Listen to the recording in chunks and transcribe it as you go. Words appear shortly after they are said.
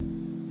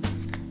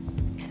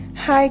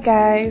Hi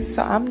guys,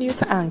 so I'm new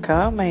to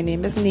Anchor. My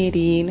name is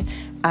Nadine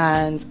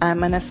and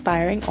I'm an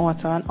aspiring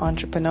author and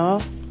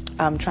entrepreneur.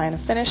 I'm trying to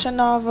finish a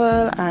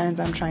novel and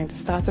I'm trying to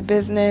start a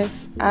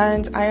business,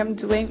 and I am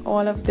doing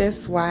all of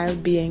this while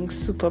being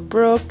super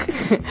broke.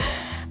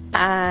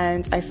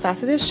 And I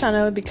started this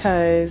channel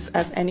because,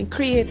 as any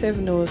creative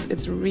knows,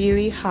 it's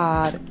really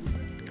hard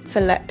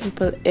to let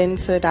people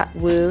into that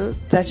world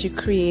that you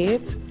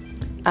create.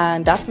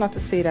 And that's not to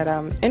say that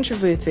I'm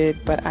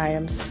introverted, but I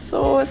am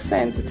so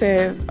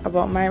sensitive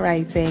about my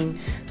writing.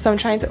 So I'm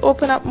trying to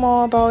open up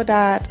more about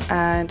that,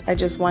 and I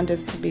just want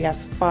this to be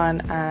as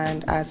fun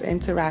and as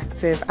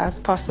interactive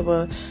as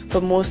possible.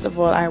 But most of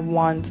all, I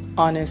want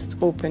honest,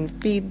 open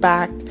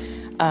feedback.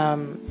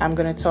 I'm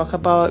going to talk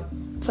about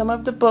some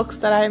of the books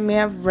that I may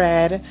have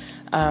read,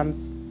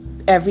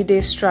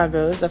 everyday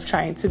struggles of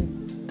trying to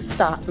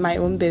start my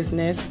own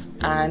business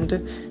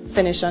and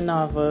finish a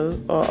novel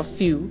or a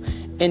few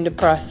in the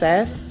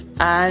process,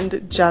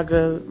 and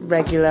juggle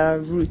regular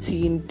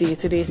routine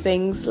day-to-day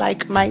things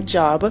like my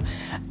job.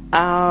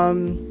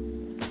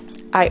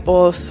 I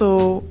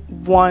also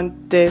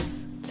want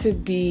this to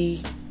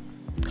be,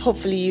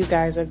 hopefully you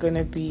guys are going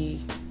to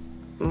be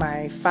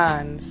my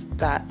fans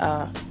that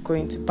are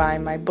going to buy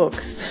my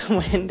books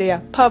when they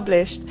are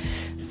published.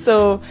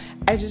 So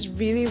I just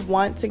really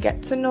want to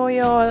get to know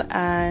y'all,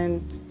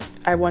 and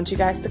I want you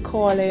guys to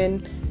call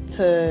in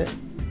to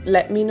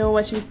let me know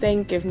what you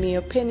think, give me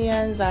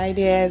opinions,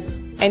 ideas,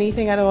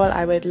 anything at all.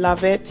 I would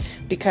love it,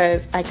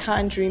 because I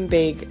can't dream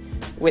big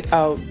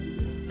without,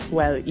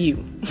 well,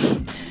 you.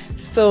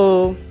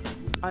 So,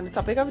 on the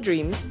topic of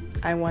dreams,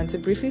 I want to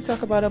briefly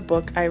talk about a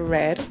book I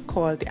read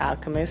called The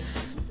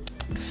Alchemist.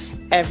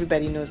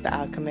 Everybody knows The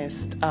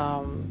Alchemist,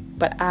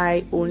 but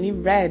I only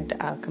read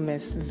The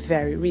Alchemist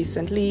very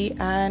recently,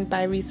 and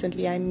by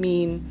recently I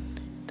mean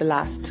the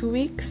last 2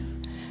 weeks.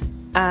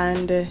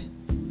 And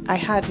I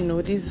had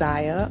no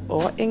desire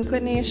or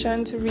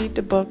inclination to read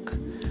the book,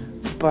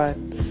 but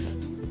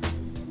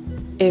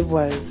it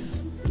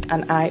was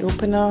an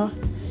eye-opener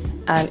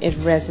and it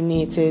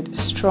resonated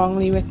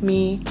strongly with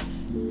me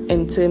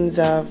in terms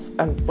of,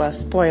 well,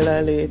 spoiler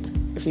alert,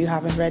 if you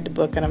haven't read the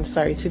book, and I'm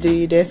sorry to do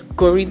you this,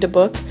 go read the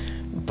book.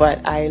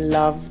 But I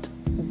loved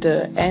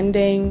the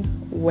ending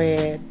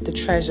where the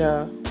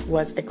treasure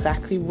was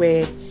exactly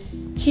where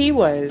he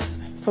was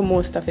for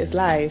most of his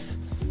life,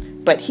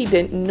 but he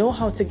didn't know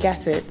how to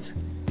get it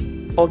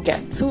or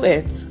get to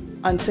it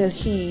until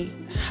he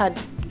had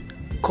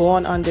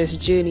gone on this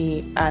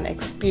journey and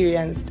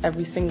experienced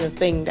every single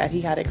thing that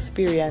he had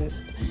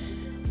experienced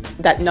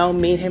that now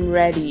made him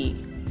ready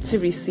to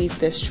receive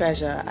this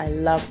treasure. I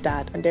love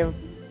that. And there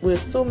were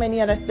so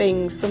many other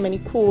things, so many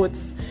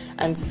quotes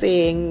and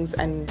sayings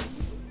and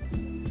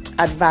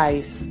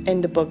advice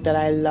in the book that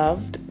I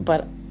loved,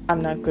 but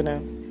I'm not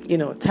gonna,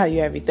 tell you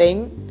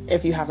everything.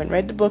 If you haven't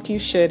read the book, you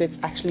should. It's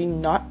actually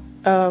not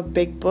a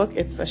big book,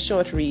 it's a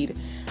short read,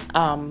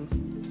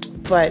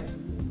 but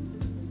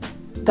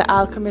The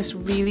Alchemist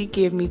really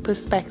gave me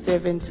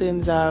perspective in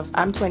terms of,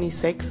 I'm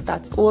 26,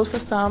 that's old for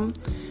some,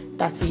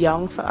 that's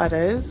young for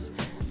others.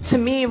 To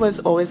me, it was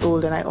always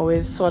old, and I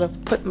always sort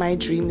of put my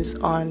dreams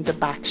on the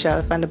back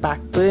shelf and the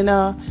back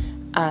burner,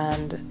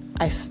 and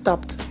I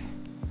stopped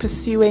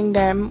pursuing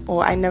them,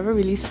 or I never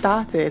really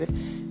started,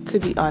 to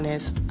be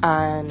honest.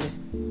 And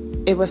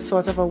it was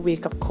sort of a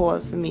wake-up call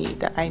for me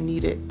that I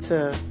needed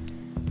to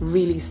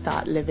really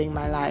start living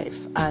my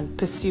life and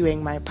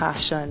pursuing my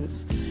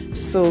passions.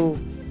 So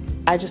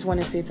I just want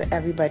to say to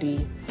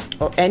everybody,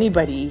 or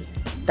anybody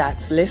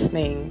that's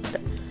listening,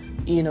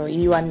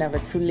 you are never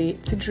too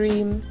late to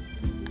dream,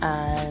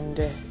 and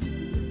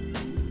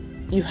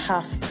you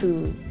have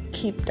to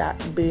keep that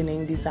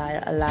burning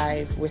desire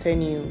alive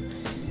within you.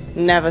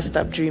 Never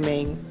stop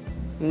dreaming,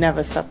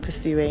 never stop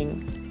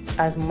pursuing.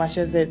 As much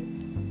as it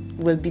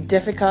will be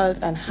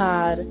difficult and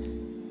hard,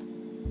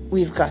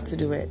 we've got to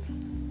do it.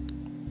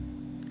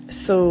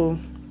 So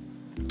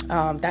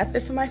that's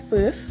it for my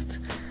first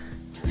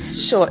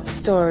short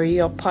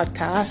story or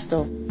podcast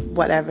or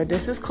whatever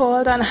this is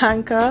called on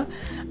Anchor.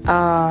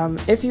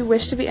 If you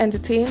wish to be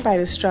entertained by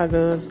the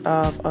struggles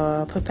of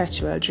a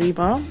perpetual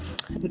dreamer,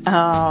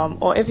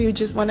 or if you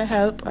just want to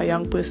help a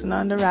young person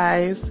on the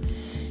rise,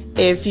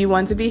 if you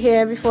want to be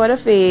here before the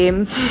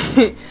fame,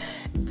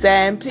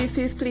 then please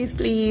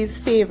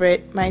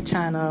favorite my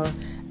channel.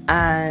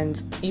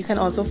 And you can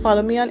also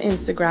follow me on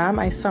Instagram.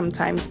 I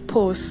sometimes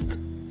post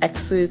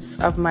excerpts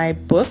of my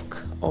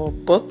book or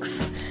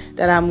books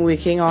that I'm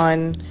working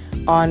on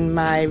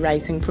my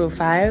writing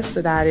profile.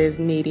 So that is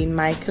Nadine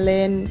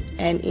Michaeline,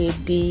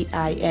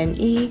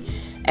 NADINE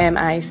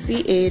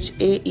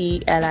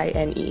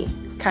MICHAELINE.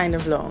 Kind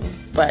of long,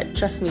 but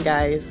trust me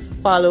guys,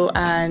 follow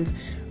and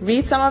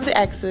read some of the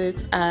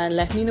excerpts and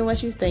let me know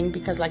what you think,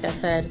 because like I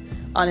said,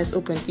 honest,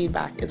 open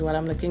feedback is what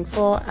I'm looking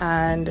for,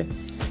 and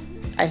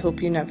I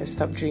hope you never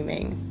stop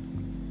dreaming.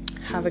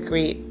 Have a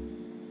great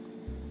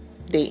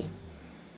day.